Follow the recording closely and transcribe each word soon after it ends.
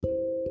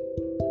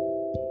Okay,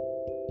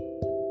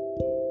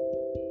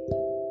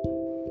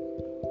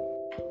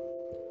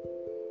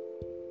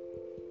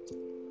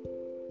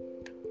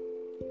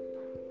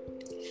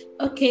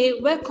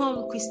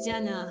 welcome,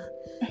 Christiana.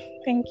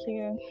 Thank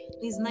you.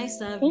 It's nice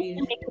to have Can you.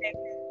 you make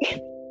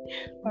it?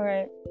 All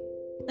right.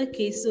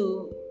 Okay,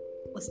 so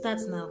we'll start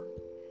now.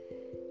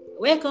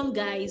 Welcome,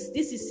 guys.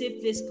 This is Safe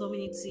Place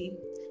Community,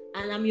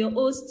 and I'm your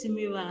host,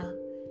 Timira.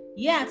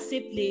 Here at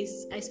Safe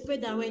Place, I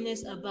spread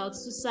awareness about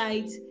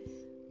suicide,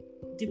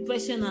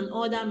 depression, and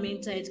other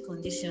mental health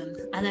conditions,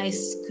 and I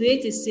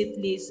create a safe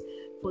place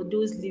for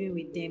those living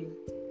with them.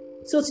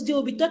 So today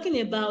we'll be talking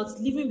about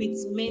living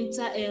with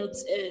mental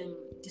health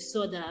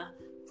disorder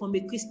from a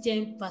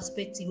Christian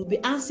perspective. We'll be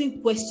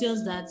answering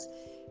questions that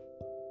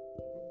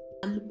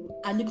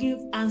are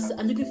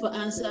looking for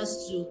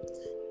answers to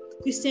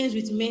Christians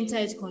with mental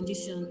health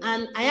condition.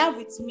 And I have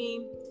with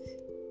me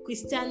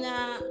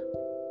Christiana,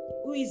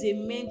 who is a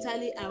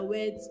mentally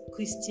aware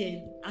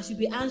Christian, and she'll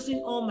be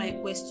answering all my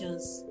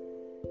questions.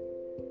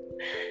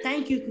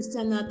 Thank you,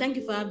 Christiana. Thank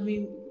you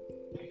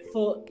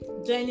for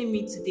joining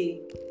me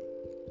today.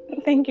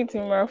 Thank you,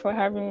 Timura, for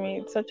having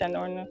me. It's such an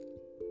honor.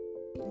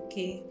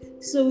 Okay.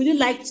 So would you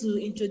like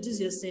to introduce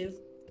yourself?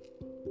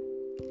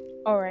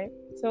 All right.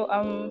 So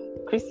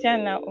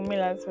Christiana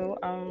Umilazu.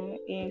 I'm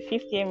a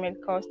fifth-year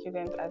medical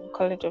student at the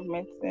College of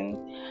Medicine,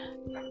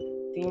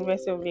 the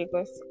University of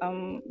Lagos.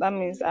 That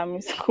means I'm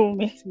a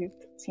schoolmate with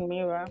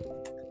Timira,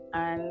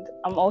 and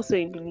I'm also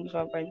a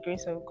believer by the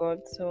grace of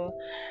God. So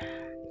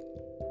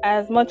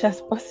as much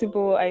as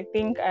possible, I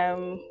think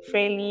I'm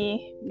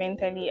fairly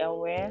mentally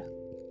aware.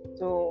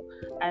 So,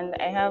 and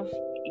I have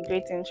a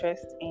great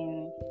interest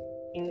in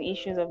the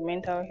issues of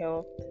mental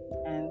health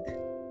and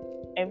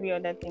every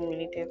other thing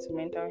related to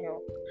mental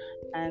health.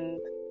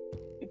 And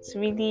it's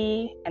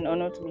really an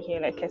honor to be here,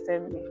 like I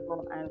said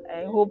before, and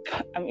I hope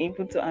I'm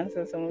able to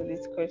answer some of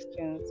these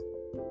questions.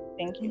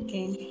 Thank you.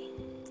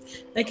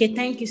 Okay,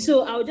 thank you.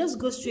 So I'll just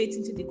go straight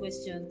into the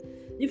question.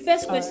 The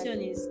first question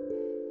is,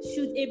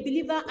 should a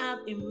believer have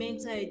a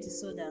mental health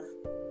disorder?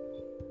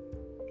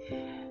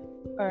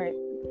 All right.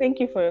 Thank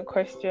you for your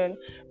question.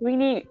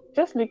 Really,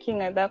 just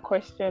looking at that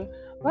question,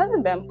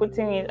 rather than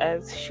putting it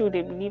as should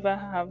a believer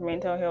have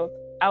mental health,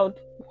 I would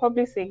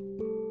probably say,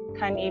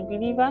 can a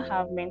believer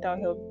have mental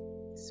health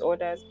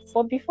disorders?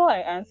 But before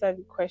I answer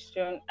the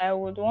question, I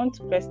would want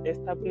to first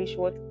establish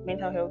what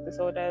mental health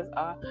disorders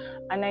are.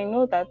 And I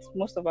know that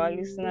most of our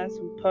listeners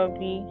will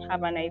probably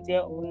have an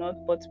idea or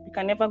not, but we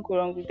can never go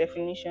wrong with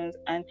definitions.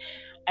 And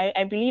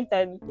I believe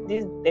that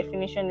this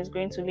definition is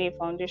going to lay a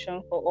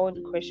foundation for all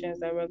the questions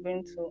that we're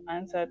going to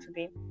answer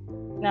today.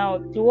 Now,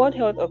 the World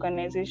Health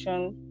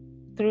Organization,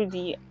 through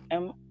the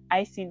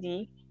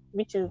ICD,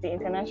 which is the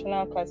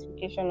International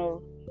Classification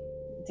of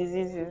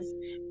Diseases,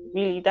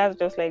 really that's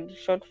just like the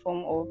short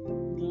form of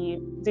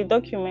the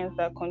document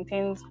that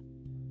contains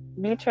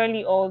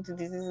literally all the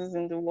diseases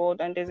in the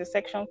world, and there's a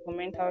section for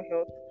mental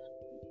health,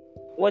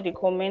 what they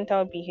call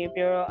mental,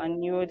 behavioral,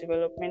 and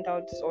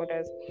neurodevelopmental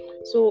disorders.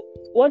 So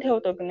World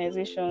Health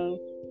Organization,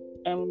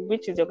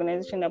 which is the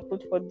organization that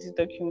put forth this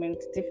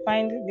document,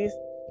 defined these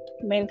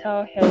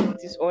mental health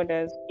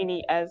disorders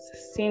really as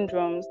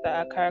syndromes that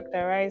are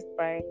characterized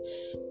by,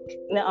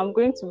 now I'm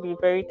going to be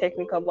very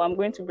technical, but I'm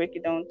going to break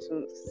it down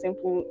to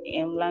simple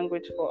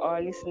language for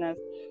our listeners,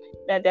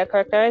 that they are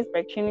characterized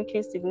by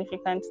clinically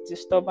significant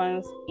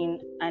disturbance in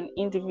an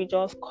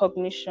individual's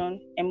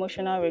cognition,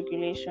 emotional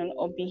regulation,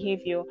 or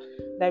behavior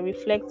that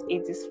reflects a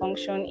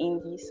dysfunction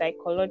in the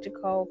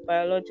psychological,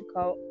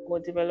 biological, or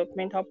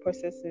developmental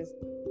processes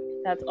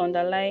that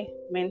underlie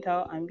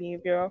mental and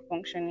behavioral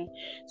functioning.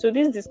 So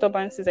these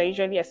disturbances are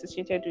usually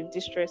associated with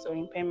distress or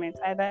impairment,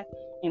 either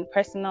in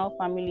personal,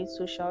 family,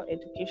 social,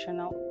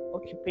 educational,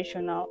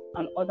 occupational,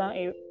 and other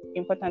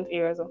important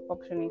areas of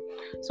functioning.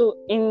 So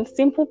in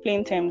simple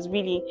plain terms,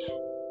 really,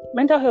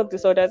 mental health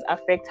disorders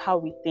affect how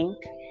we think,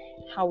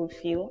 how we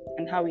feel,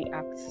 and how we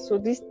act. So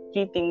these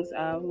three things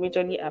are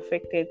majorly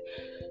affected.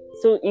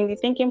 So in the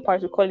thinking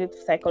part, we call it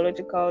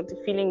psychological,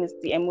 the feeling is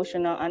the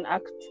emotional, and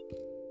act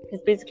is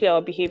basically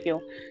our behavior.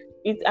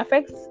 It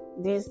affects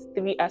these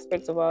three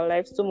aspects of our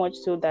life so much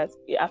so that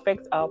it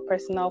affects our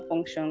personal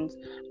functions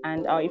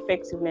and our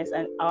effectiveness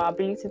and our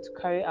ability to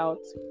carry out,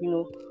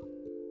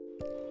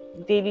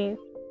 daily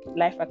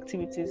life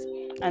activities.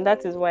 And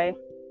that is why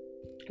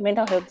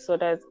mental health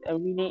disorders are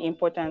really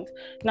important.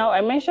 Now,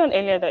 I mentioned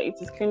earlier that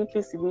it is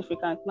clinically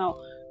significant.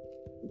 Now,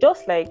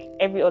 just like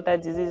every other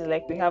disease,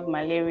 like we have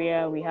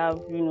malaria, we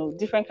have,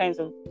 different kinds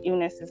of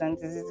illnesses and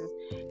diseases,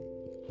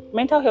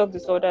 mental health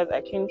disorders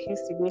are clinically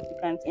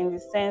significant in the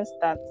sense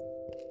that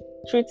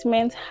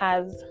treatment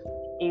has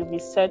a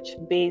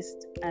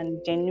research-based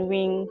and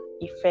genuine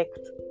effect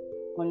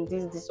on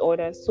these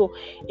disorders. So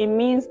it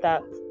means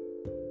that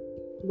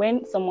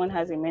when someone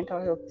has a mental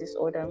health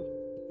disorder,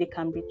 they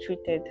can be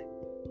treated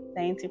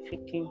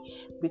scientifically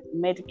with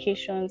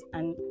medications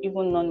and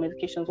even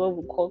non-medications, what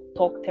we call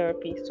talk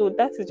therapy. So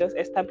that is just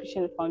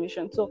establishing the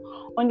foundation. So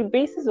on the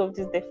basis of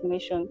this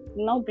definition,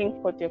 now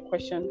bring forth your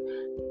question,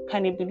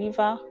 can a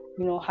believer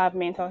have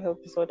mental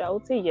health disorder? I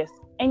would say yes.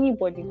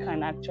 Anybody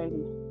can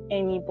actually.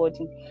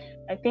 Anybody.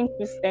 I think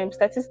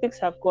statistics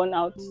have gone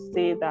out to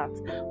say that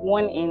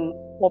 1 in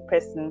 4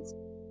 persons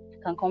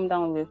can come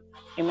down with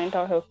a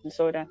mental health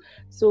disorder.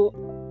 So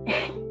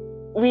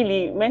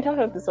really, mental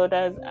health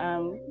disorders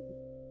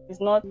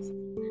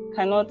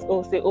cannot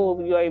say,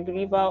 oh, you are a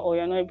believer or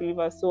you're not a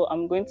believer, so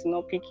I'm going to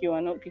not pick you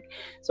or not pick.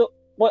 So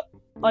but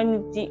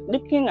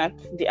looking at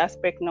the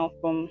aspect now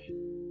from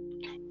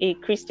a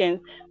Christian,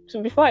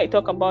 so before I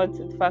talk about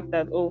the fact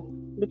that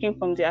looking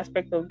from the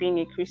aspect of being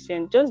a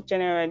Christian, just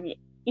generally,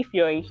 if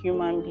you're a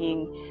human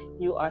being,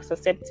 you are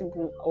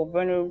susceptible or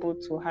vulnerable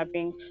to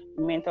having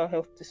a mental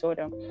health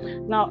disorder.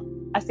 Now,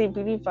 as a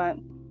believer,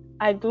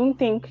 I don't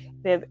think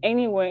there's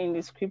anywhere in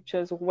the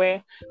scriptures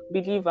where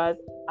believers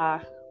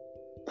are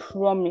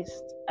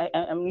promised.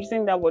 I'm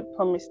using that word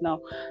promise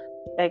now,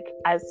 like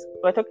as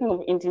we're talking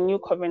of in the new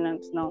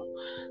covenant now,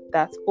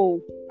 that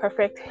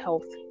perfect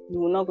health,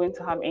 you're not going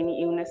to have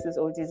any illnesses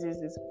or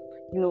diseases.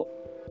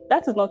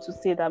 That is not to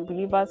say that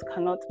believers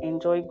cannot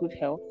enjoy good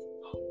health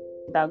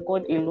that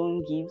God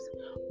alone gives,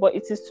 but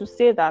it is to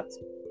say that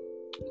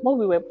what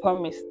we were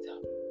promised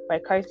by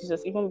Christ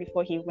Jesus even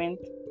before he went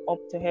up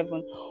to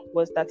heaven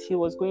was that he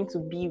was going to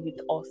be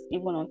with us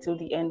even until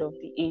the end of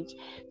the age.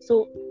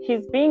 So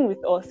his being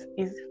with us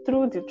is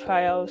through the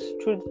trials,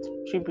 through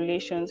the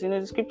tribulations.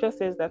 The scripture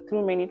says that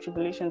through many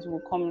tribulations we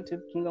will come into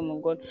the kingdom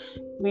of God.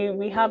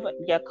 We have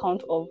the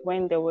account of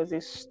when there was a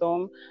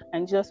storm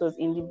and Jesus was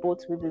in the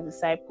boat with the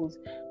disciples.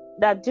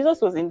 That Jesus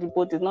was in the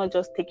boat did not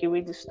just take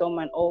away the storm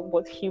and all,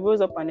 but he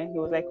rose up and then he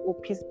was like,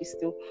 peace be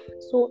still.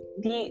 So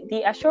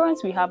the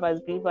assurance we have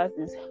as believers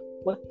is,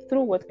 but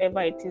through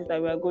whatever it is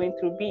that we are going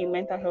through, be it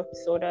mental health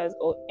disorders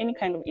or any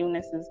kind of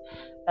illnesses,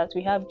 that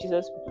we have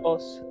Jesus with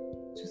us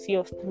to see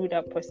us through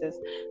that process.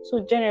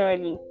 So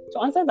generally, to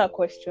answer that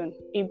question,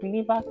 a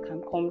believer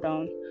can come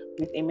down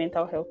with a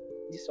mental health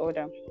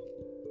disorder.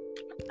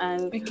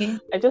 And okay,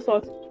 I just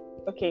want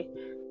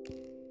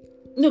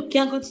no,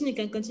 can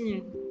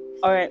continue.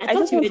 All right, I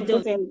just want to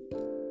put in.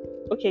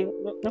 Okay,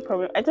 no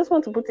problem. I just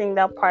want to put in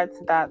that part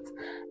that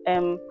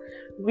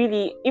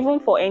really, even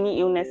for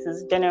any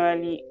illnesses,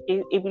 generally,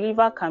 a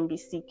believer can be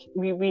sick.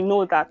 We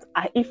know that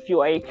if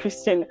you are a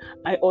Christian,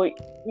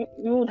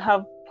 you would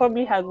have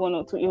probably had 1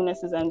 or 2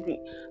 illnesses and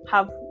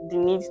have the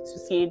need to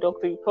see a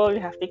doctor. You probably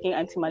have taken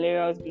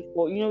antimalarials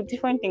before,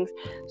 different things.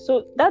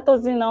 So that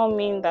doesn't now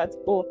mean that,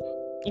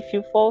 if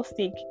you fall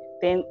sick,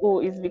 then,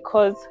 it's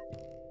because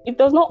it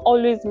does not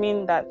always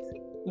mean that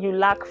you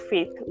lack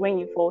faith when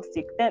you fall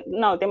sick. Then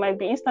now there might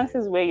be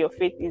instances where your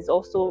faith is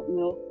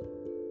also,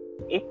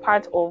 a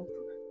part of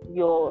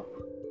your,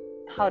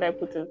 how do I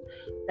put it?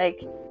 Like,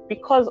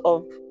 because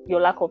of your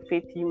lack of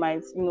faith, you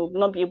might,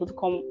 not be able to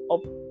come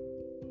up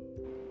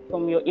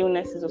from your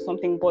illnesses or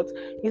something, but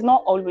it's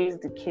not always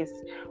the case.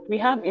 We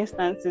have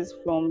instances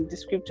from the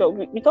scripture.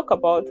 We talk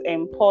about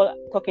Paul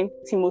talking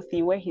to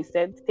Timothy, where he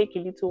said, take a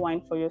little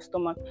wine for your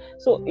stomach.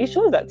 So it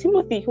shows that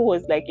Timothy, who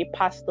was like a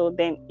pastor,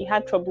 then he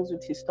had troubles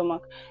with his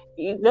stomach.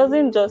 It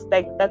doesn't just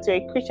like that. You're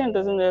a Christian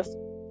doesn't just,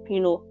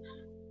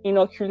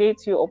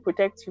 inoculate you or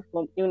protect you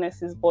from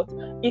illnesses, but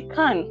it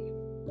can.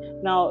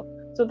 Now,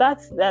 so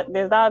that's that.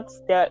 There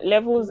are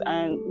levels,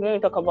 and when we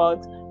talk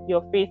about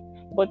your faith,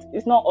 but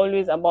it's not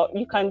always about,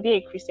 you can be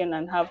a Christian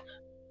and have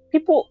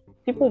people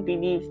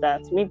believe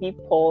that maybe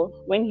Paul,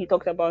 when he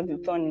talked about the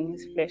thorn in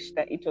his flesh,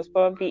 that it was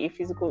probably a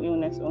physical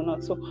illness or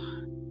not. So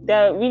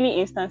there are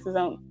really instances,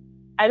 and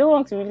I don't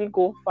want to really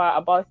go far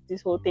about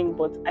this whole thing,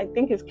 but I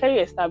think it's clearly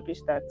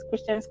established that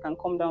Christians can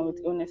come down with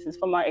illnesses.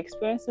 From our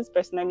experiences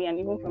personally, and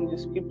even from the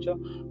scripture,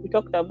 we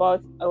talked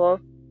about,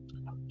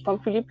 from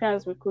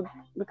Philippians, we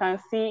can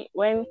see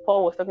when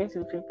Paul was talking to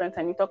the Philippians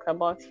and he talked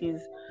about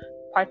his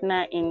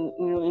partner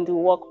in the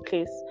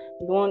workplace,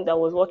 the one that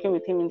was working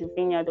with him in the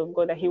vineyard of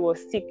God, that he was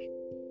sick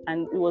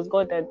and it was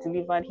God that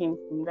delivered him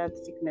from that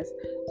sickness.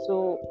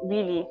 So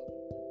really,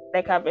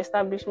 like I've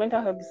established,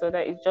 mental health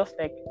disorder is just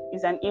like,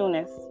 it's an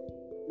illness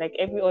like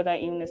every other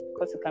illness,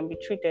 because it can be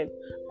treated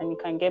and you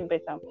can get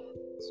better.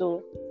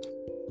 So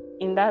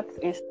in that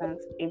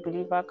instance, a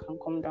believer can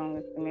come down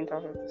with a mental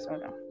health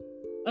disorder.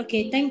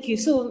 Okay, thank you.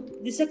 So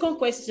the second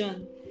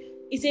question,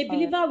 is a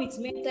believer with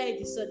mental health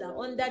disorder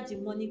under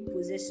demonic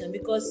possession?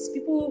 Because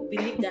people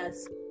believe that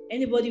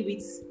anybody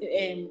with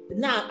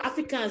now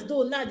Africans,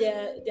 though now they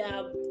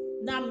are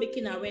now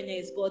making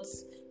awareness, but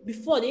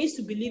before they used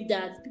to believe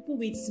that people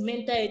with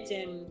mental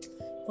health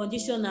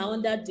condition are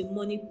under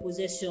demonic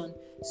possession.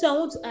 So I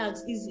want to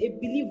ask, is a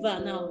believer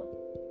now,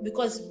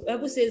 because the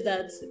Bible says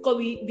that, because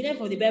we learn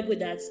from the Bible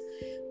that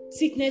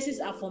sicknesses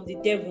are from the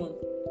devil.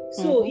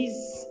 So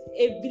is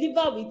a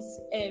believer with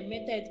a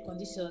mental health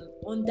condition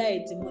under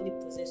a demonic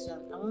possession?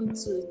 I want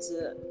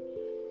to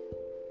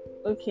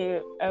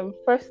Okay,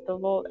 first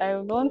of all, I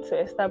want to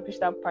establish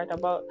that part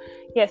about,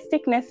 yes,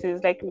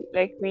 sicknesses, like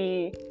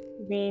we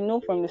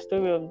know from the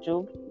story of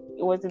Job.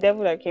 it was the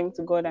devil that came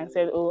to God and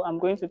said, "Oh, I'm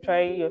going to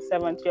try your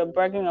servant. You're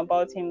bragging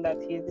about him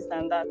that he's this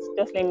and that.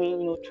 Just let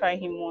me, try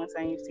him once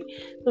and you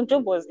see." So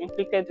Job was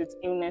inflicted with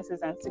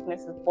illnesses and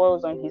sicknesses,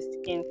 boils on his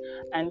skin.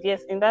 And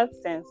yes, in that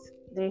sense,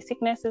 the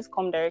sicknesses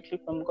come directly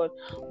from God.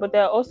 But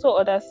there are also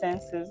other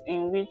senses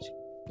in which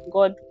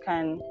God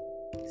can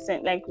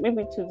send, like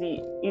maybe to the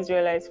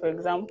Israelites, for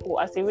example,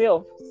 as a way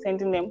of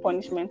sending them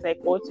punishment, like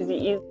or to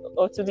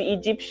the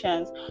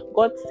Egyptians,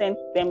 God sent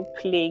them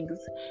plagues.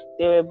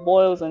 There were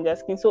boils on their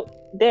skin. So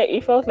there,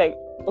 it felt like,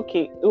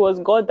 okay, it was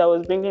God that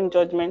was bringing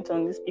judgment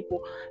on these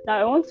people. Now,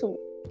 I want to,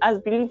 as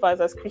believers,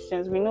 as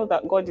Christians, we know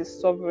that God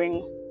is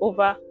sovereign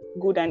over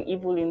good and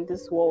evil in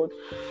this world,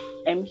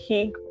 and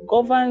He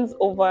governs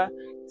over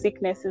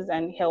sicknesses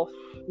and health,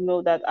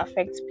 that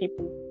affects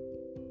people.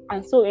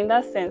 And so, in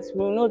that sense,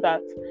 we know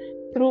that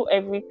through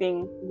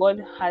everything,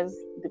 God has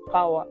the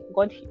power.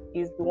 God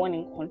is the one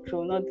in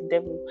control, not the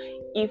devil.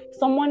 If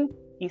someone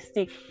is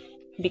sick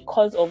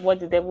because of what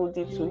the devil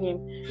did to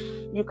him,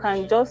 you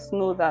can just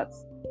know that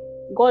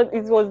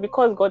it was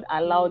because God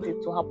allowed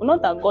it to happen.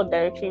 Not that God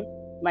directly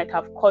might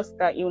have caused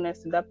that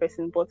illness to that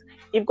person, but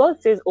if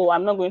God says, "Oh,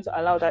 I'm not going to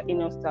allow that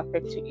illness to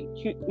affect you,"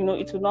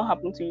 it will not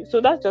happen to you.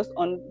 So that's just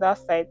on that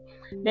side.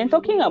 Then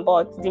talking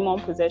about demon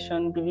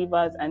possession,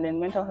 believers, and then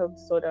mental health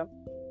disorder,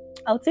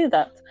 I would say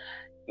that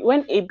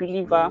when a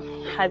believer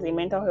has a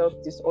mental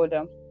health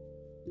disorder,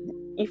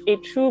 if a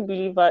true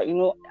believer,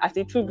 as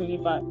a true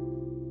believer,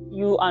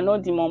 you are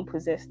not demon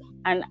possessed.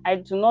 And I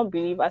do not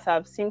believe, as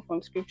I've seen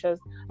from scriptures,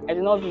 I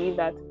do not believe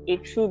that a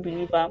true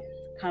believer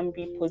can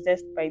be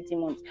possessed by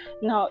demons.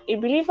 Now, a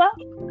believer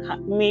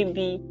may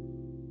be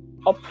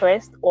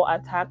oppressed or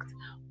attacked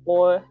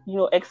or,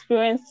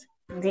 experience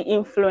the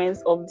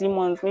influence of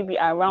demons maybe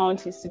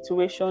around his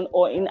situation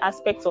or in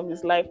aspects of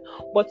his life.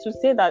 But to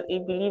say that a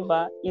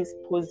believer is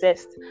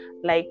possessed,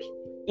 like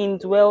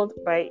indwelled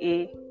by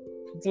a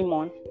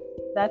demon,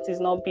 that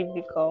is not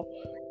biblical.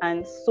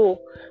 And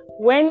so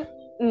when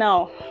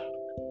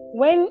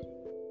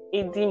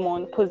a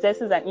demon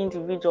possesses an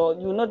individual,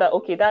 you know that,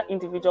 okay, that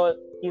individual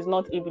is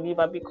not a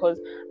believer, because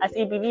as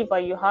a believer,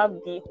 you have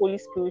the Holy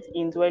Spirit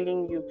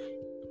indwelling you.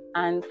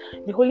 And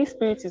the Holy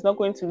Spirit is not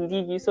going to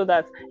leave you so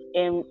that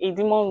a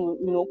demon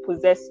will,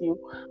 possess you.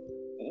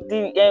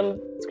 The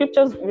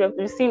scriptures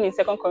we've seen in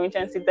 2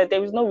 Corinthians 6 that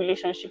there is no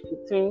relationship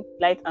between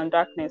light and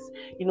darkness.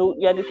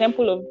 You are the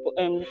temple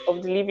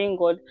of the living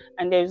God,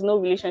 and there is no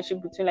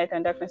relationship between light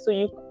and darkness.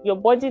 So your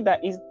body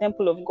that is the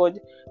temple of God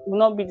will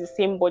not be the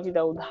same body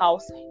that would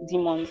house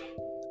demons.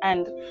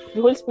 And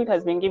the Holy Spirit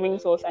has been given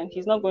to us, and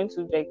He's not going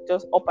to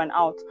just up and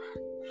out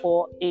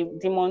for a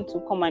demon to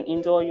come and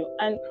indwell you.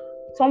 And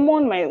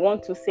someone might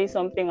want to say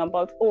something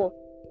about,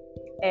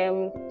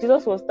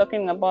 Jesus was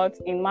talking about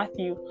in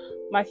Matthew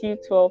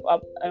 12,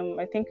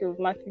 I think it was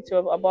Matthew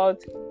 12,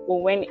 about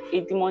when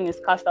a demon is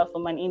cast out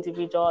from an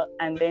individual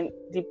and then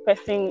the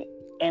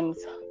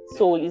person's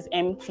soul is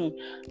empty,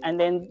 and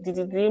then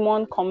the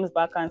demon comes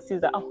back and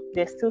sees that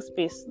there's still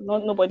space,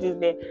 nobody's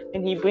there,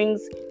 and he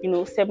brings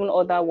 7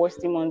 other worse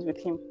demons with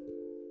him.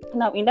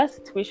 Now, in that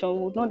situation,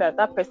 we would know that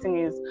that person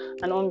is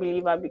an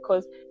unbeliever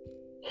because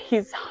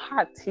his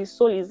heart, his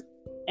soul is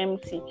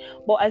empty.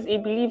 But as a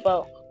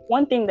believer,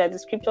 one thing that the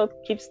scripture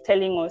keeps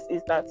telling us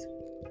is that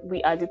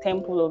we are the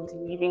temple of the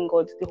living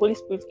God. The Holy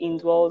Spirit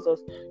indwells us.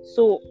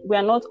 So we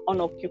are not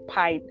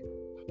unoccupied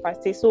per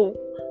se. So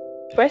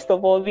first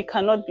of all, we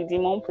cannot be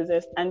demon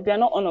possessed, and we are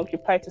not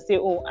unoccupied to say,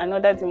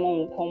 another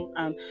demon will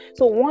come.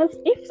 So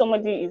if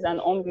somebody is an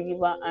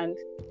unbeliever and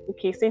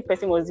same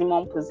person was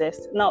demon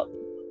possessed, now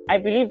I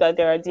believe that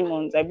there are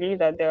demons. I believe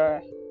that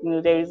there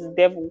is a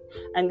devil,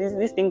 and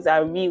these things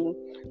are real.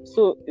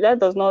 So that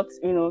does not,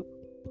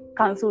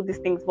 cancel these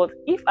things. But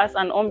if as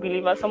an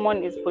unbeliever,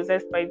 someone is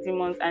possessed by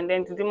demons, and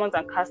then the demons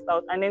are cast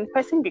out, and then the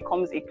person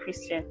becomes a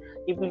Christian,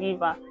 a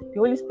believer, the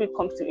Holy Spirit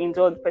comes to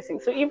indwell the person.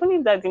 So even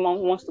if that demon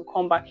wants to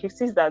come back, he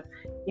sees that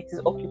it is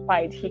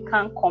occupied, he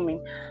can't come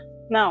in.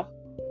 Now,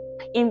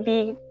 in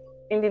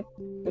the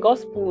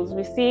Gospels,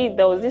 we see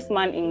there was this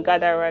man in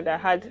Gadara that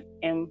had,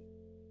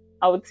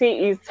 I would say,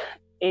 is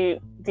a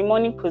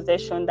demonic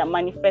possession that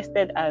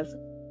manifested as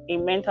a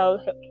mental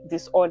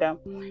disorder,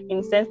 in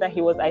the sense that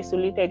he was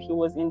isolated. He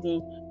was in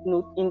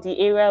the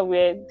area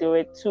where there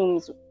were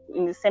tombs,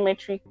 in the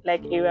cemetery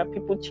like area.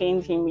 People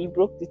chained him, he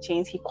broke the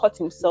chains, he cut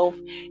himself,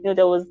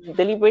 there was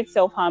deliberate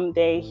self-harm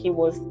there. He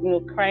was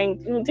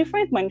crying,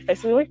 different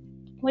manifestations.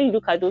 When you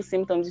look at those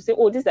symptoms, you say,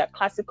 these are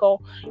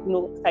classical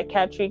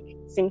psychiatric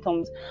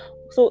symptoms.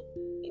 So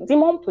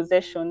demon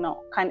possession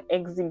now can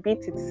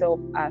exhibit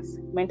itself as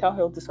mental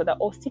health disorder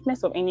or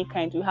sickness of any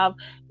kind. You have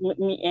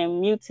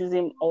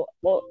mutism, or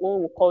what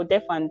we call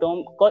deaf and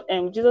dumb.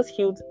 Jesus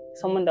healed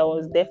someone that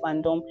was deaf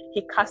and dumb.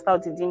 He cast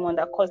out the demon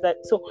that caused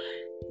that. So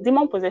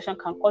demon possession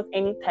can cause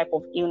any type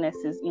of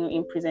illnesses,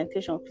 in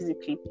presentation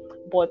physically.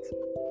 But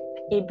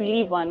a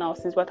believer now,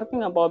 since we're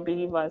talking about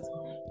believers,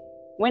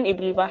 when a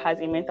believer has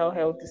a mental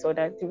health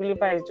disorder, the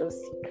believer is just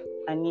sick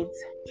and needs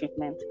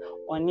treatment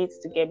or needs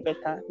to get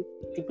better.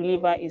 The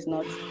believer is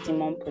not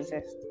demon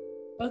possessed.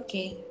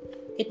 Okay.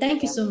 Okay,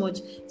 thank you so much.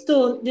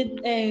 So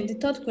the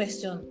third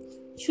question: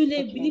 should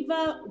a Okay.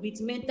 believer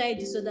with mental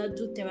disorder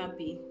do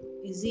therapy?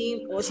 Is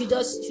he or she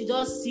just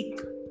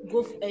seek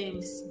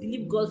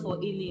believe God for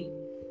healing?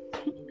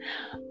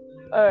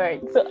 All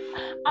right. So,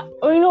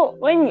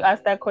 when you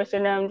ask that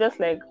question, I'm just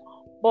like,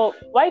 but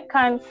why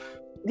can't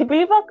the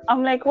believer?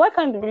 I'm like, why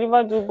can't the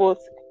believer do both?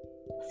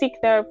 Seek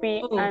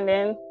therapy Oh, and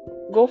then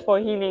go for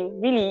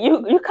healing. Really,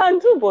 you can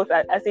do both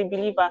as a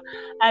believer,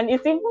 and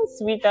it's even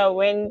sweeter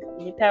when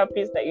the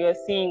therapist that you're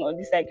seeing or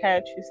the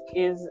psychiatrist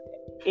is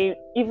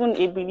even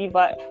a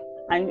believer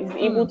and is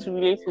able to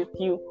relate with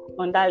you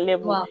on that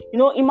level.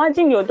 wow.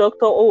 Imagine your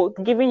doctor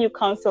giving you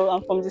counsel,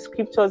 and from the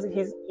scriptures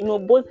he's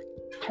both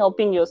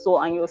helping your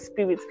soul and your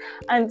spirit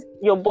and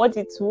your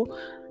body too.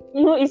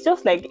 It's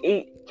just like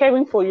a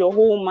caring for your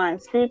whole man,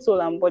 spirit, soul,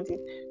 and body.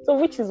 So,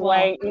 which is Wow.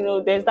 why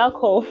there's that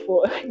call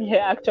for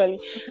actually,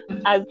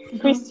 as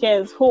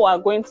Christians who are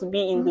going to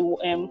be in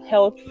the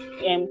health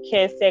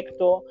care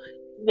sector,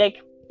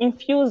 like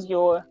infuse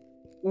your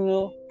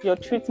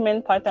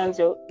treatment patterns,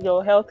 your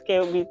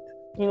healthcare with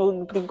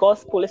the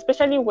gospel,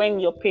 especially when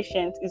your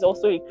patient is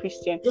also a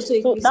Christian. Also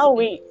a So that Christian.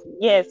 way,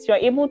 yes, you're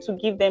able to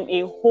give them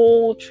a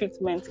whole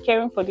treatment,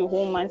 caring for the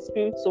whole man,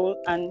 spirit, soul,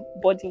 and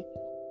body.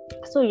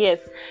 So yes,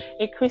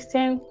 a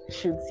Christian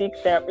should seek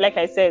therapy. Like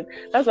I said,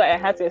 that's why I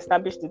had to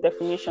establish the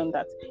definition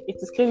that it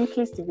is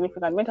clinically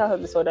significant. Mental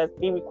health disorders,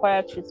 they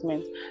require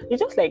treatment.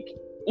 It's just like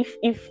if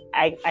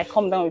I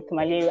come down with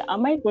malaria,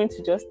 am I going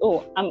to just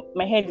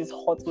my head is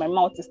hot, my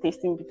mouth is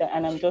tasting bitter,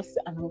 and I'm just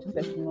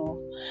like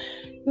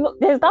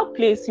there's that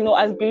place,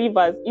 as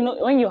believers,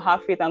 when you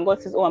have faith and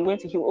God says, I'm going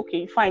to heal.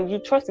 Okay, fine, you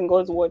trust in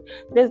God's word.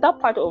 There's that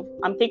part of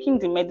I'm taking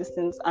the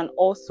medicines and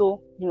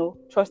also,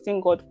 trusting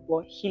God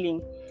for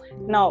healing.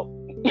 Now,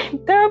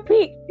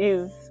 therapy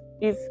is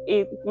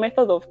a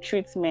method of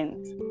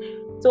treatment.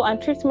 So,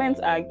 and treatments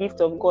are a gift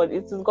of God.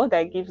 It is God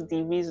that gives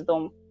the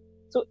wisdom.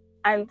 So,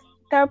 and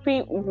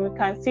therapy, we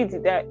can see the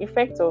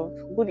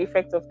good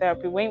effects of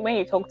therapy when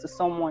you talk to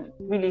someone.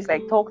 Really, it's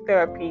like talk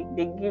therapy.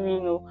 They give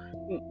you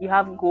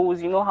have goals.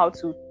 You know how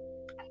to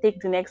take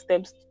the next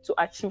steps to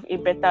achieve a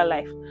better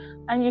life,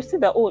 and you see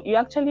that you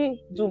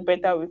actually do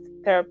better with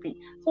therapy.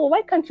 So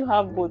why can't you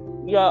have both?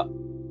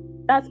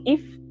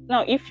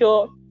 If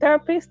your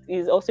therapist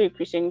is also a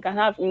Christian, you can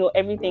have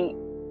everything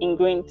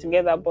ingrained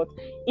together. But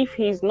if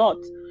he's not,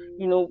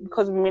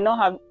 because we may not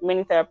have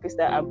many therapists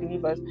that are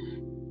believers,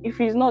 if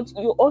he's not,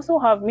 you also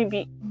have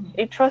maybe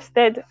a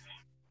trusted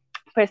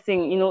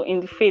person in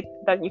the faith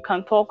that you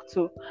can talk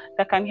to,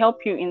 that can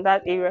help you in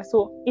that area.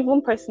 So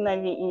even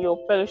personally in your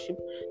fellowship,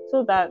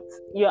 so that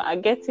you are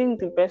getting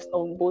the best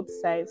of both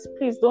sides.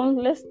 Please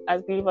let's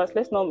as believers,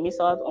 let's not miss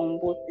out on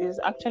both. It's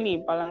actually a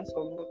balance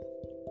of both.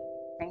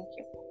 Thank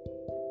you.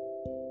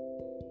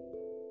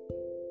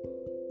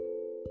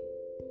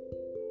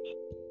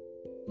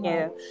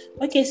 Yeah. Wow.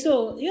 Okay,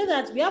 so you know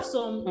that we have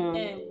some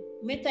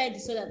mental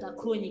disorders that are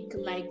chronic,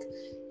 like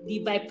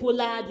the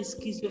bipolar, the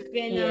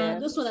schizophrenia,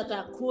 those ones that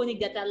are chronic,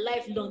 that are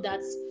lifelong, that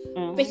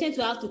patients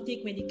will have to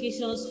take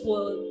medications for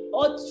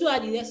all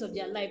throughout the rest of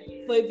their life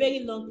for a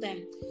very long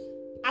time.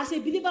 As a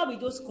believer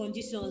with those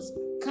conditions,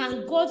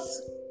 can God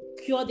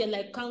cure them?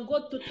 Like, can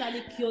God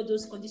totally cure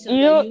those conditions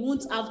that you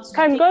won't have to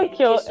can take God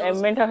cure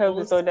medications mental health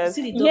or disorders?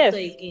 see the Yes.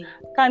 doctor again?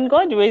 Can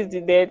God raise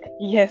the dead?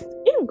 Yes.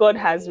 If God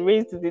has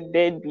raised the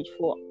dead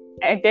before,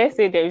 I dare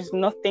say there is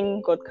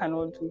nothing God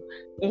cannot do.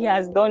 He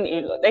has done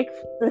a lot. Like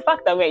the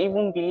fact that we're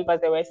even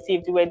believers, that we're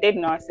saved, we were dead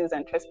in our sins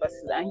and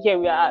trespasses, and here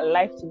we are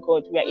alive to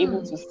God. We are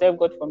able to serve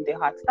God from the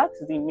heart. That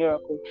is a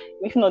miracle,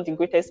 if not the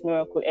greatest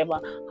miracle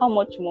ever. How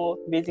much more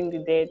raising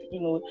the dead,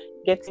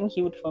 getting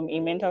healed from a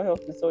mental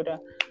health disorder?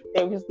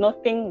 There is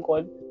nothing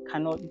God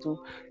cannot do.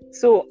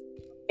 So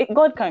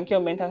God can cure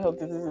mental health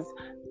diseases.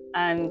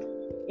 And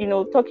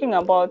talking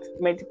about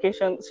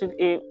medication, should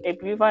a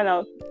believer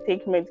now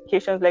take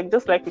medications,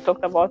 just like we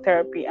talked about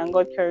therapy and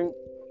God curing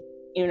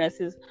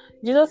illnesses?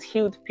 Jesus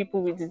healed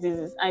people with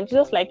diseases, and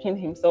Jesus likened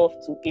himself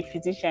to a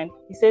physician.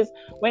 He says,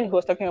 when he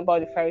was talking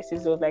about the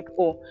Pharisees, he was like,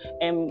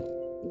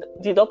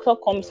 the doctor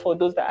comes for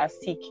those that are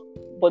sick,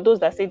 but those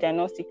that say they're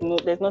not sick,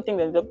 there's nothing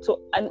that the doctor. So,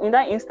 and in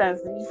that instance,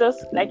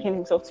 Jesus likened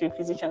himself to a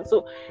physician.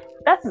 So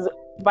that is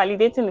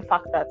validating the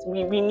fact that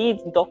we need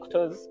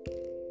doctors.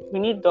 We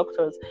need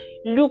doctors.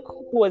 Luke,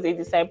 who was a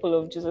disciple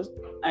of Jesus,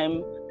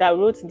 that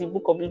wrote the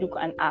book of Luke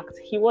and Acts,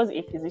 he was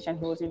a physician,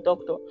 he was a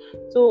doctor.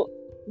 So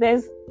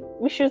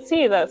we should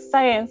see that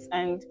science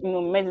and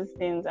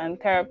medicines and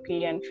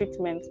therapy and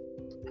treatment,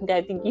 they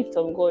are the gift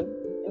of God.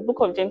 The book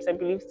of James, I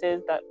believe,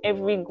 says that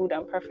every good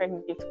and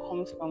perfect gift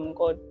comes from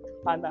God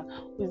the Father,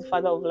 who is the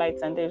Father of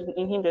lights, and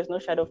in him there's no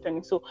shadow of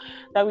turning. So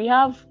that we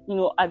have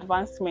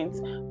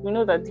advancements, we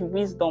know that the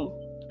wisdom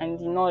and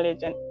the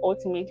knowledge and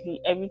ultimately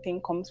everything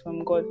comes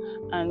from God,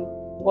 and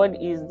God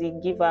is the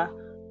giver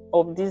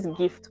of this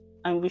gift,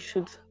 and we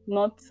should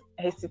not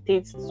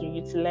hesitate to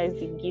utilize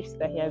the gifts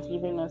that he has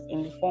given us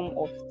in the form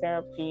of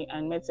therapy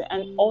and medicine.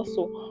 And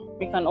also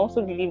we can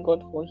also believe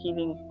God for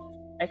healing.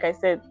 Like I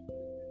said,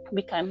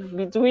 we can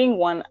be doing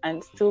one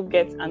and still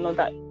get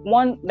another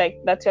one.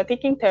 Like that you're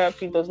taking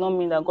therapy does not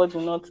mean that God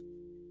will not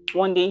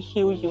one day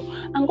heal you,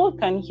 and God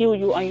can heal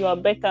you and you are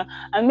better.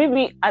 And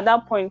maybe at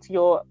that point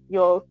your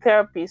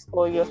therapist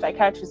or your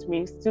psychiatrist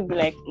may still be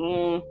like,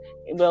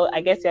 well,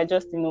 I guess you're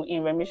just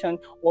in remission,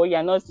 or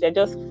you're not, you're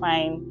just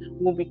fine,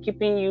 we'll be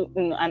keeping you,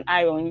 an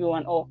eye on you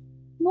and all.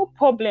 No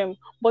problem.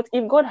 But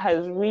if God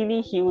has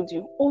really healed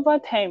you over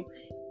time,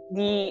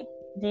 the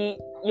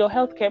your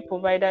healthcare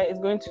provider is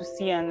going to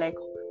see and like,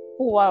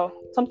 oh wow,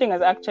 something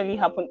has actually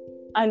happened.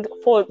 And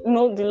for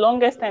the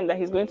longest time that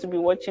he's going to be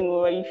watching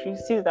over, if he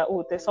sees that,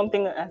 oh, there's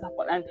something that has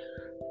happened,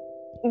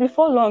 and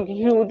before long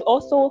he would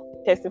also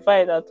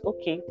testify that,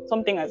 okay,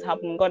 something has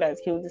happened, God has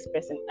healed this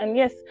person. And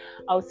yes,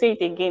 I'll say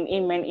it again,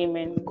 amen,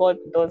 amen, God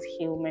does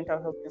heal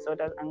mental health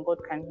disorders, and God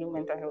can heal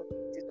mental health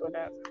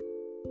disorders.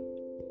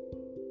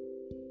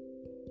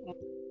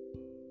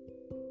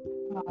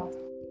 Wow.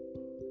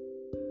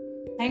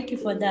 Thank you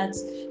for that.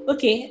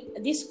 Okay,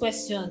 this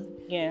question.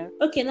 Yeah.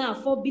 Okay, now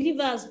for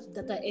believers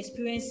that are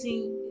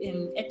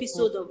experiencing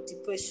episode of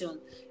depression,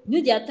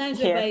 there are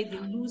times whereby they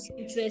lose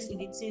interest in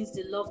the things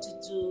they love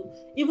to do,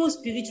 even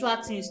spiritual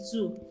things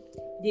too.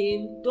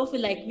 They don't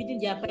feel like reading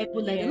their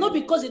Bible, like not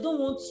because they don't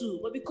want to,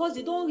 but because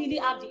they don't really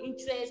have the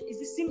interest. It's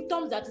the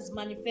symptoms that is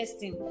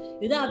manifesting.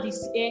 They don't have the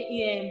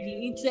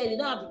interest. They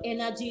don't have the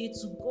energy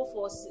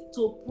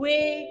to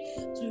pray,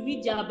 to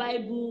read their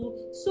Bible.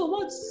 So,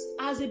 what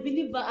as a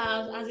believer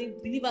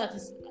that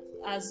is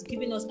as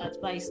giving us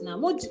advice now,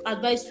 what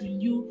advice will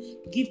you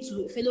give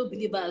to fellow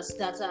believers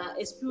that are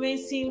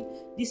experiencing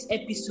this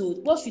episode?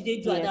 What should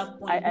they do at that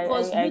point?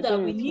 Because we know that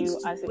we need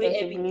to pray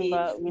every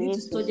day, we need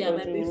to study our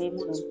Bible if we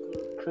want to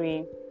grow.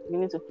 Pray, we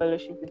need to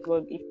fellowship with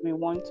God if we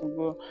want to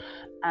grow.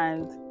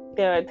 And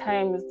there are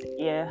times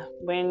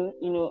when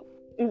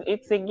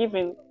it's a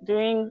given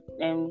during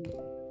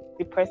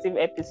depressive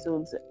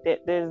episodes.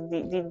 There's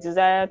the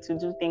desire to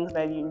do things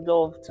that you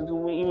love to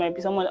do. You might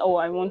be someone, oh,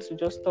 I want to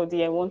just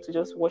study, I want to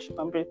just worship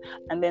and pray,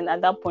 and then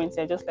at that point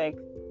you're just like,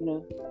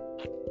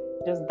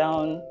 just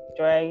down,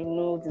 dry,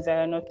 no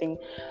desire, nothing.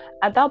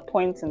 At that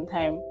point in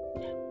time,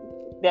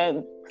 there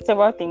are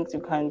several things you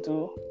can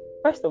do.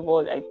 First of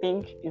all, I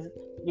think is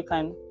you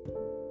can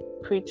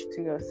preach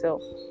to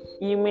yourself.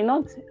 You may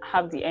not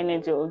have the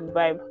energy or the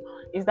vibe.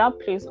 It's that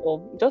place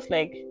of, just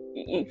like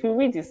if you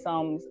read the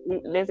Psalms,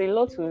 there's a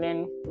lot to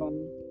learn from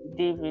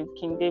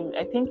King David.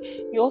 I think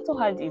he also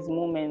had his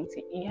moments.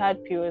 He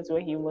had periods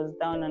where he was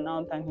down and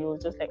out, and he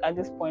was just like, at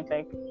this point,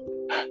 like,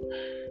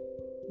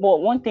 but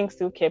one thing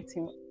still kept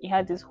him. He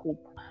had this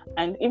hope.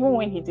 And even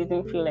when he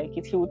didn't feel like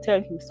it, he would tell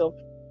himself,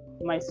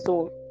 my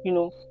soul,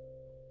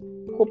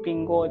 hope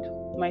in God.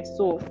 My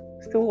soul,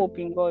 still hope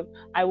in God.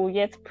 I will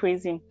yet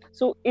praise him.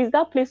 So it's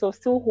that place of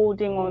still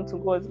holding on to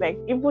God. Like,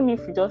 even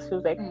if it just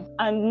feels like,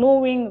 and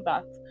knowing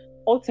that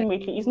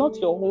ultimately it's not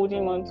your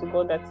holding on to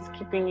God that is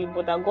keeping you,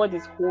 but that God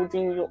is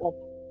holding you up.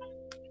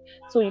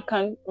 So you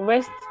can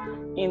rest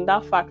in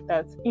that fact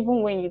that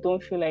even when you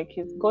don't feel like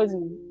it, God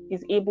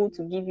is able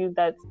to give you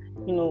that,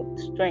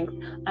 strength,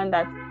 and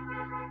that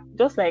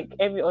just like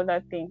every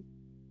other thing,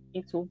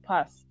 it will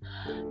pass.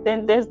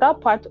 Then there's that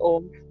part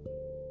of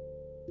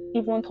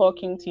even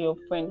talking to your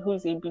friend who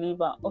is a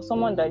believer, or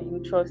someone that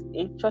you trust,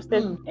 a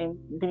trusted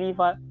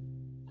believer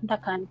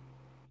that can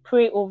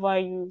pray over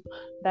you,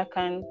 that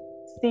can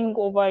sing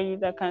over you,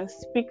 that can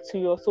speak to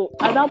you. So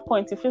at that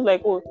point, it feels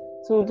like, oh,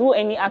 to do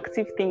any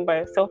active thing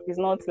by yourself is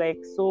not like,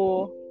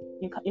 so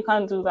you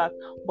can't do that.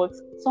 But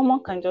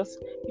someone can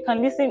you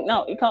can listen.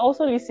 Now you can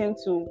also listen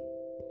to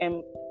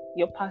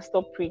your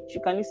pastor preach.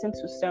 You can listen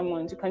to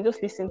sermons. You can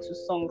just listen to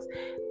songs.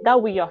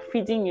 That way you are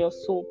feeding your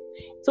soul.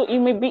 So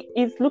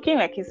it's looking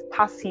like it's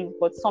passive,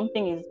 but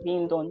something is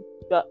being done.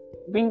 You're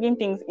bringing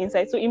things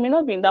inside. So it may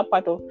not be in that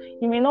part of,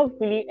 you may not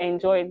really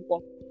enjoy it,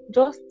 but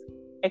just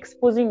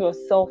exposing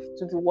yourself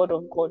to the word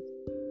of God.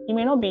 It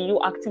may not be you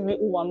actively,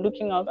 oh, I'm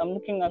looking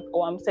at,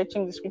 or I'm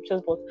searching the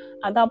scriptures, but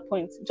at that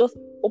point, just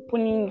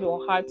opening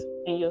your heart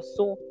and your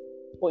soul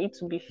for it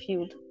to be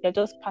filled. You're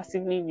just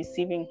passively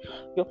receiving.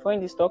 Your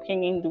friend is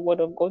talking in the word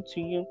of God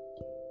to you.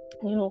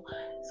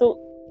 So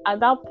at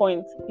that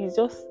point, it's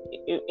just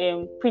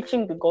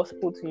preaching the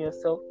gospel to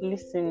yourself,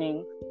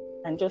 listening,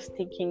 and just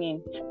taking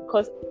in.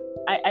 Because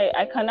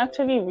I can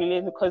actually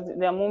relate, because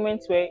there are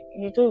moments where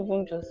you don't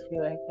even just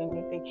feel like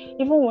anything.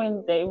 Even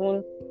when they're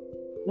even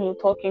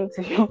talking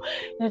to you,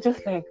 you're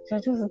just there.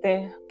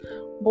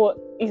 But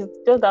it's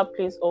just that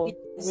place of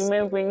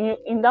remembering. You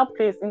in that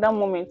place, in that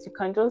moment, you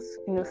can just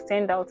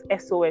send out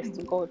SOS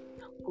to God.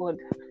 God,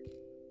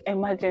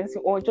 emergency,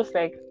 or just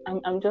like,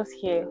 I'm just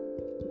here.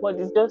 God,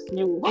 it's just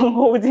you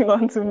holding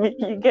on to me.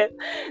 You get.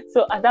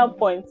 So at that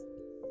point,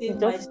 you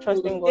just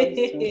trusting God to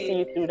see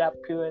you through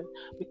that period,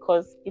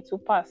 because it will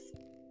pass.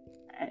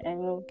 I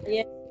know.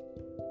 Yeah.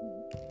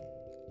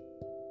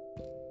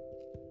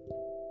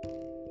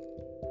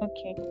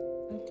 Okay.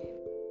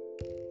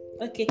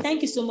 Okay,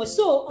 thank you so much.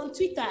 So on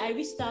Twitter, I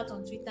reached out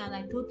on Twitter and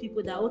I told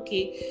people that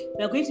okay,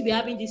 we are going to be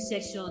having this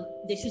session.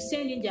 They should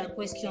send in their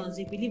questions.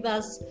 The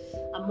believers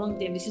among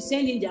them, they should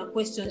send in their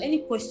questions. Any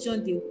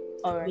question they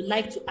would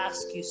like to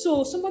ask you.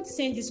 So somebody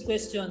sent this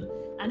question,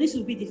 and this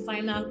will be the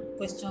final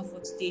question for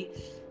today.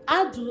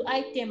 How do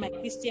I tell my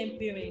Christian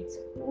parents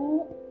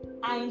who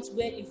aren't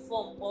well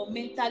informed or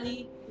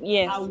mentally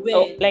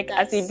aware, like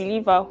as a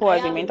believer who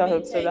has a mental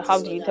health disorder,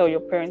 how do you tell your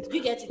parents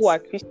who are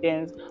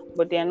Christians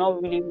but they are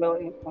not really well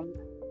informed?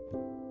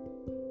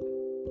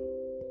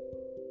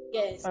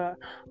 Yes. All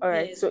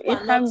right. Yes. So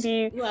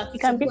it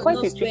can be quite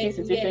a tricky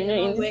situation.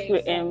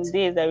 In these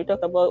days that we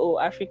talk about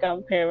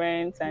African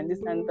parents and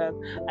this and that,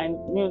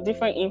 and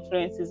different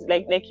influences,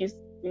 like you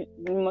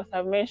must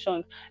have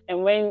mentioned,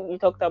 and when you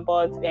talked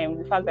about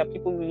the fact that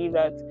people believe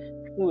that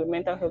people with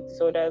mental health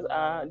disorders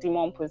are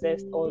demon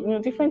possessed, or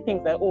different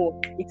things that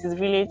it is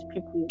village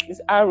people,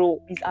 it's arrow,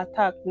 it's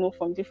attack,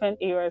 from different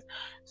areas.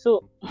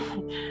 So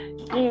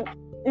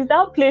is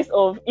that place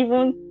of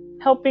even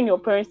helping your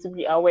parents to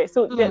be aware.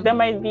 So there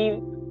might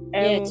be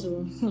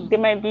there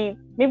might be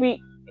maybe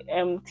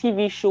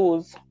TV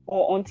shows,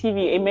 or on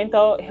TV a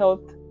mental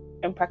health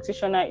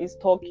practitioner is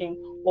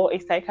talking, or a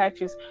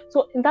psychiatrist.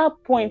 So that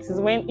point is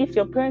when, if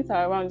your parents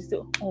are around, you say,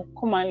 oh,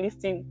 come and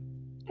listen.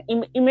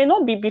 It may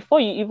not be before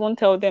you even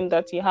tell them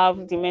that you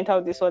have the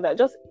mental disorder,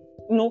 just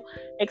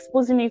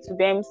exposing it to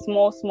them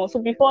small. So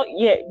before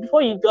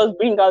you just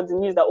bring out the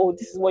news that, oh,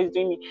 this is what is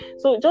doing me.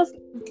 So just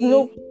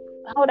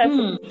how would I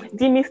put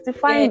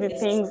demystifying the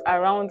things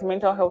around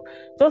mental health.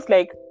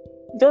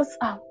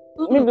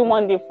 Maybe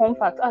one day, fun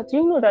fact, do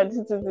you know that this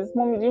is this?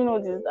 Mommy, do you know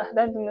this?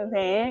 That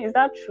is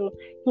that true?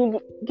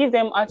 You give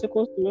them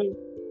articles to read.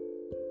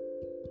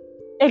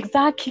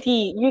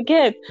 Exactly, you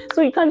get.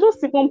 So you can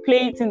just even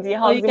play it in the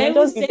house. They may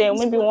just be there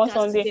maybe one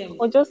Sunday,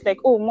 or just like,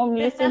 oh, mom,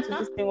 listen to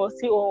this thing, or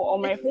see, or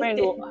my friend,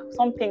 or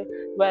something,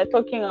 we're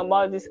talking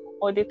about this,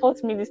 or they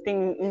taught me this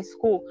thing in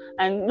school,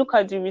 and look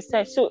at the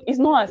research. So it's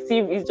not as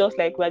if it's just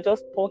like we're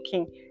just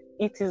talking.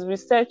 It is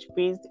research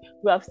based.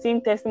 We have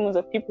seen testimonies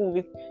of people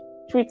with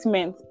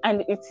treatment,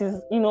 and it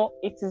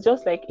is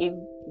just like a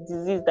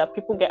disease that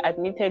people get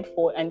admitted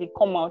for, and they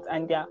come out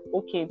and they're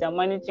okay, they're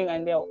managing,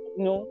 and they're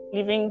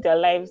living their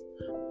lives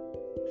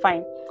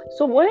fine.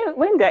 So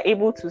when they're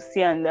able to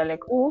see, and they're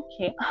like, oh,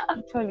 okay,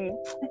 actually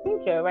I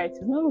think you're right, it's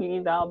not really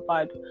that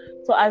bad.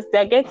 So as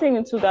they're getting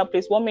into that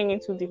place, warming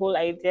into the whole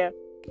idea,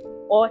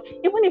 or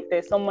even if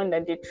there's someone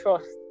that they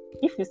trust,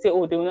 if you say,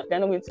 oh, they're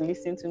not going to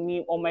listen to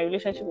me, or my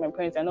relationship with my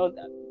parents, I know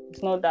that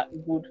it's not that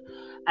good,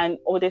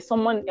 or there's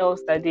someone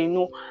else that they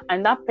know,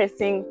 and that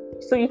person,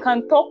 so you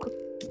can talk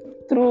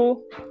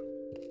through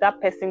that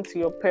person to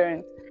your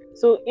parents.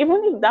 So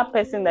even if that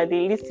person that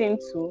they listen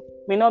to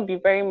may not be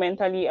very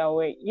mentally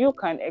aware, you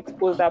can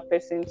expose that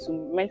person to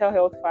mental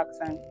health facts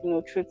and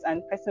truths,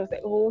 and person say,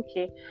 oh,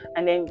 okay,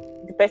 and then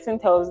the person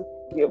tells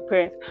your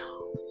parents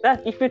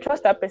that if you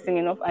trust that person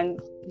enough, and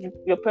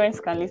your parents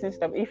can listen to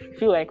them, if you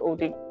feel like, oh,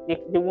 they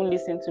won't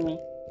listen to me.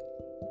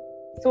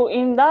 So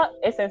in that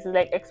essence, it's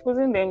like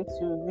exposing them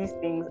to these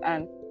things,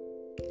 and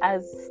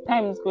as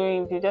time is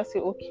going, they just say,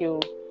 okay,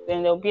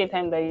 then there'll be a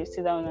time that you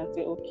sit down and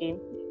say, okay,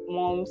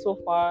 mom, so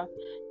far,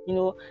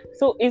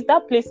 so is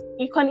that place,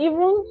 you can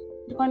even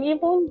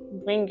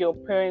bring your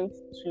parents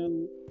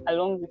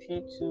along with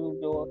you to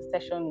your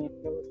session with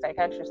your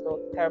psychiatrist or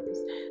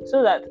therapist,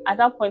 so that at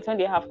that point when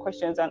they have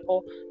questions, and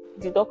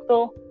the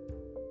doctor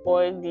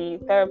or the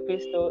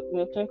therapist or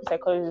clinical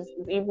psychologist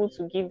is able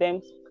to give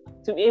them,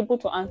 to be able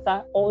to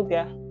answer all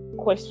their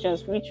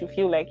questions, which you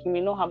feel like you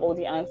may not have all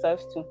the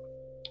answers to.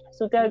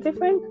 So there are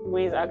different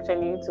ways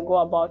actually to go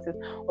about it.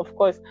 Of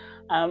course,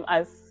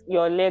 as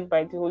you're led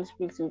by the Holy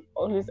Spirit, you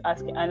always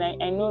ask, and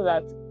I know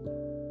that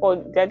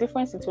there are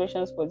different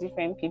situations for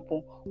different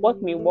people.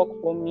 What may work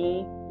for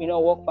me,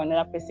 work for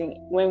another person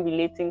when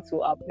relating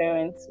to our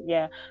parents.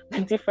 Yeah,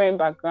 different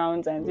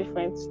backgrounds and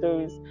different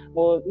stories,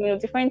 or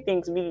different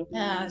things really.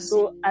 Yeah,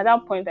 so at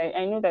that point,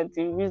 I know that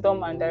the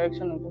wisdom and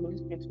direction of the Holy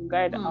Spirit will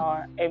guide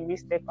our every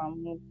step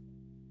and move.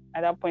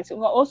 At that point, so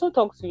you can also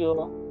talk to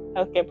your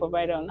healthcare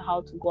provider on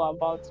how to go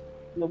about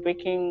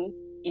breaking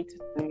it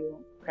to your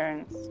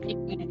parents.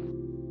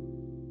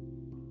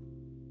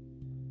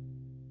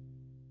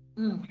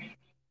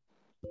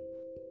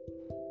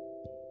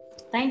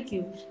 Thank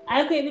you.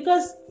 I agree,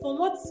 because from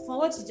what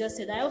you just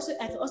said, I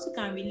also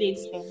can relate.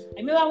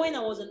 I remember when I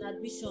was on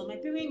admission, my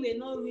parents were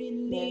not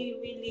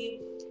really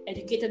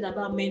educated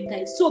about mental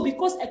health. So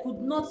because I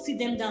could not sit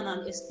them down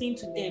and explain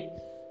to them,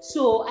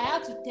 so I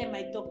had to tell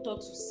my doctor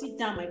to sit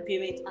down my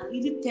parents and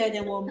really tell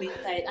them what mental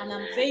health. And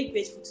I'm very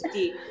grateful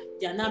today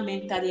they are now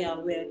mentally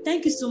aware.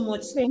 Thank you so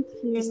much,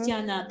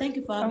 Christiana. Thank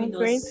you for having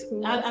us.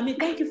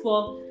 Thank you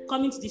for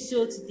coming to the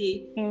show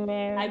today.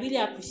 Amen. I really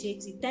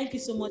appreciate it. Thank you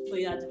so much for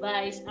your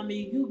advice.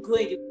 You grow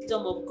in the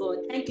wisdom of God.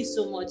 Thank you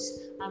so much.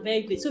 I'm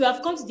very grateful. So we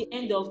have come to the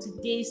end of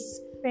today's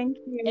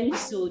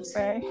episode.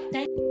 Bye.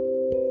 Thank you.